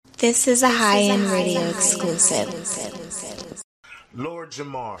This is a high-end radio exclusive. Lord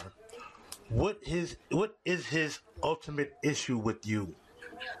Jamar, what is his ultimate issue with you?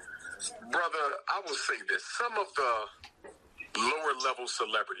 Brother, I will say this. Some of the lower level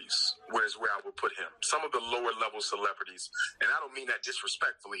celebrities, where's where I would put him. Some of the lower level celebrities, and I don't mean that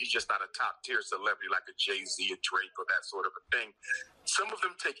disrespectfully, he's just not a top tier celebrity like a Jay-Z, a Drake, or that sort of a thing. Some of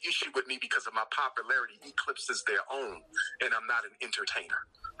them take issue with me because of my popularity eclipses their own, and I'm not an entertainer.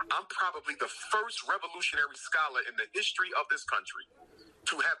 I'm probably the first revolutionary scholar in the history of this country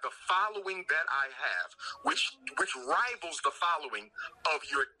to have the following that I have, which rivals the following of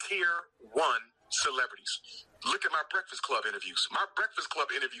your tier one celebrities. Look at my Breakfast Club interviews. My Breakfast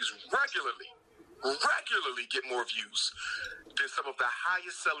Club interviews regularly get more views than some of the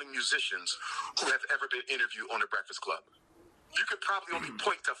highest selling musicians who have ever been interviewed on the Breakfast Club. You could probably only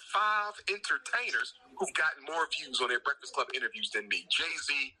point to 5 entertainers who've gotten more views on their Breakfast Club interviews than me.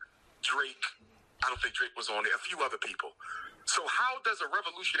 Jay-Z, Drake, I don't think Drake was on there, a few other people. So how does a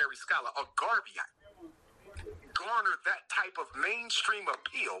revolutionary scholar, a Garveyite, garner that type of mainstream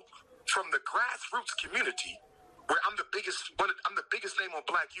appeal from the grassroots community where I'm the biggest name on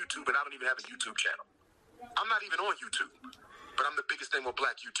Black YouTube, and I don't even have a YouTube channel. I'm not even on YouTube, but I'm the biggest name on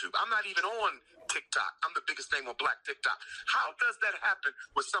Black YouTube. I'm not even on TikTok. I'm the biggest name on Black TikTok. How does that happen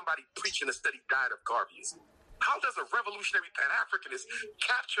with somebody preaching a steady diet of Garveyism? How does a revolutionary Pan-Africanist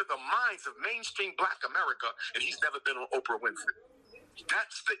capture the minds of mainstream Black America, and he's never been on Oprah Winfrey?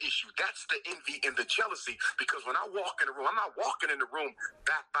 That's the issue. That's the envy and the jealousy. Because when I walk in the room, I'm not walking in the room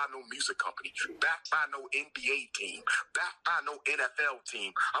backed by no music company, backed by no NBA team, backed by no NFL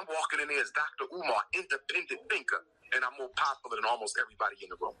team. I'm walking in there as Dr. Umar, independent thinker, and I'm more popular than almost everybody in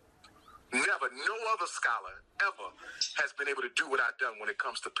the room. Never, no other scholar ever has been able to do what I've done when it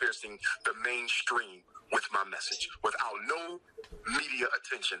comes to piercing the mainstream with my message. Without no media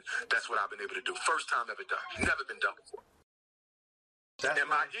attention, that's what I've been able to do. First time ever done. Never been done before. And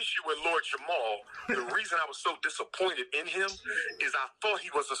my issue with Lord Jamal, the reason I was so disappointed in him is I thought he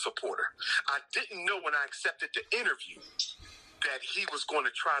was a supporter. I didn't know when I accepted the interview that he was going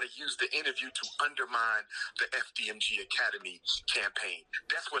to try to use the interview to undermine the FDMG Academy campaign.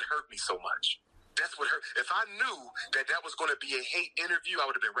 That's what hurt me so much. That's what hurt. If I knew that was going to be a hate interview, I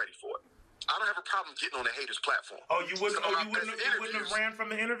would have been ready for it. I don't have a problem getting on a hater's platform. Oh, you wouldn't have ran from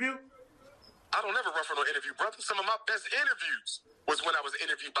the interview? I don't ever run from no interview, brother. Some of my best interviews was when I was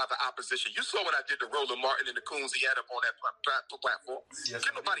interviewed by the opposition. You saw what I did to Roland Martin and the coons he had up on that platform. Yes,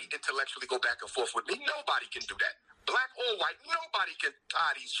 can nobody intellectually go back and forth with me? Nobody can do that. Black or white, nobody can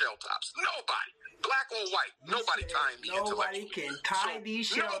tie these shell tops. Nobody. Black or white, nobody tying me intellectually. Nobody can tie these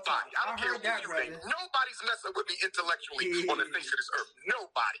shell tops. Nobody. I don't care who you name. Nobody's messing with me intellectually on the face of this earth.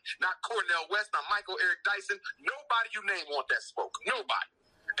 Nobody. Not Cornel West, not Michael Eric Dyson. Nobody you name want that smoke. Nobody.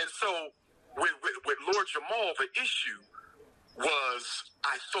 And so with Lord Jamal, the issue was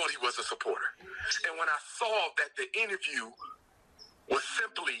I thought he was a supporter. And when I saw that the interview was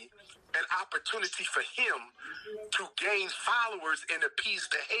simply an opportunity for him to gain followers and appease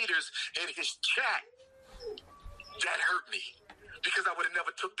the haters in his chat, that hurt me. Because I would have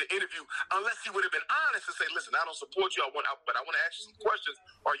never took the interview unless he would have been honest and say, listen, I don't support you, but I want to ask you some questions.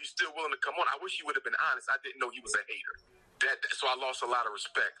 Are you still willing to come on? I wish he would have been honest. I didn't know he was a hater. So I lost a lot of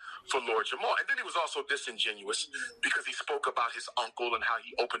respect for Lord Jamal. And then he was also disingenuous because he spoke about his uncle and how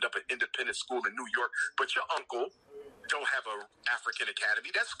he opened up an independent school in New York. But your uncle don't have an African academy.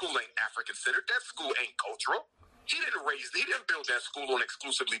 That school ain't African-centered. That school ain't cultural. He didn't build that school on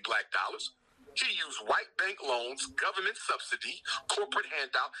exclusively Black dollars. He used white bank loans, government subsidy, corporate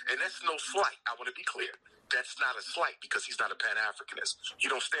handout, and that's no slight. I want to be clear. That's not a slight because he's not a Pan-Africanist. He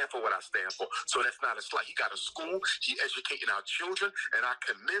don't stand for what I stand for. So that's not a slight. He got a school. He educating our children. And I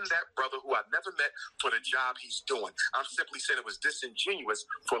commend that brother who I've never met for the job he's doing. I'm simply saying it was disingenuous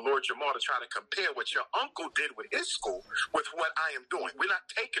for Lord Jamal to try to compare what your uncle did with his school with what I am doing. We're not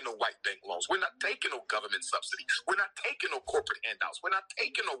taking no white bank loans. We're not taking no government subsidy. We're not taking no corporate handouts. We're not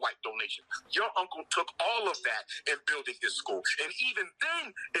taking no white donation. Your uncle took all of that in building his school. And even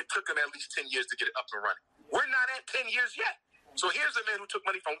then, it took him at least 10 years to get it up and running. We're not at 10 years yet. So here's a man who took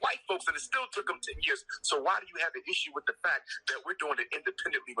money from white folks and it still took him 10 years. So why do you have an issue with the fact that we're doing it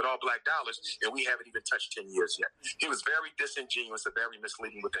independently with all Black dollars and we haven't even touched 10 years yet? He was very disingenuous and very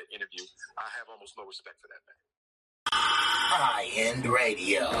misleading with that interview. I have almost no respect for that man. High-end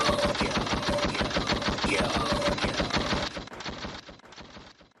radio. Yo.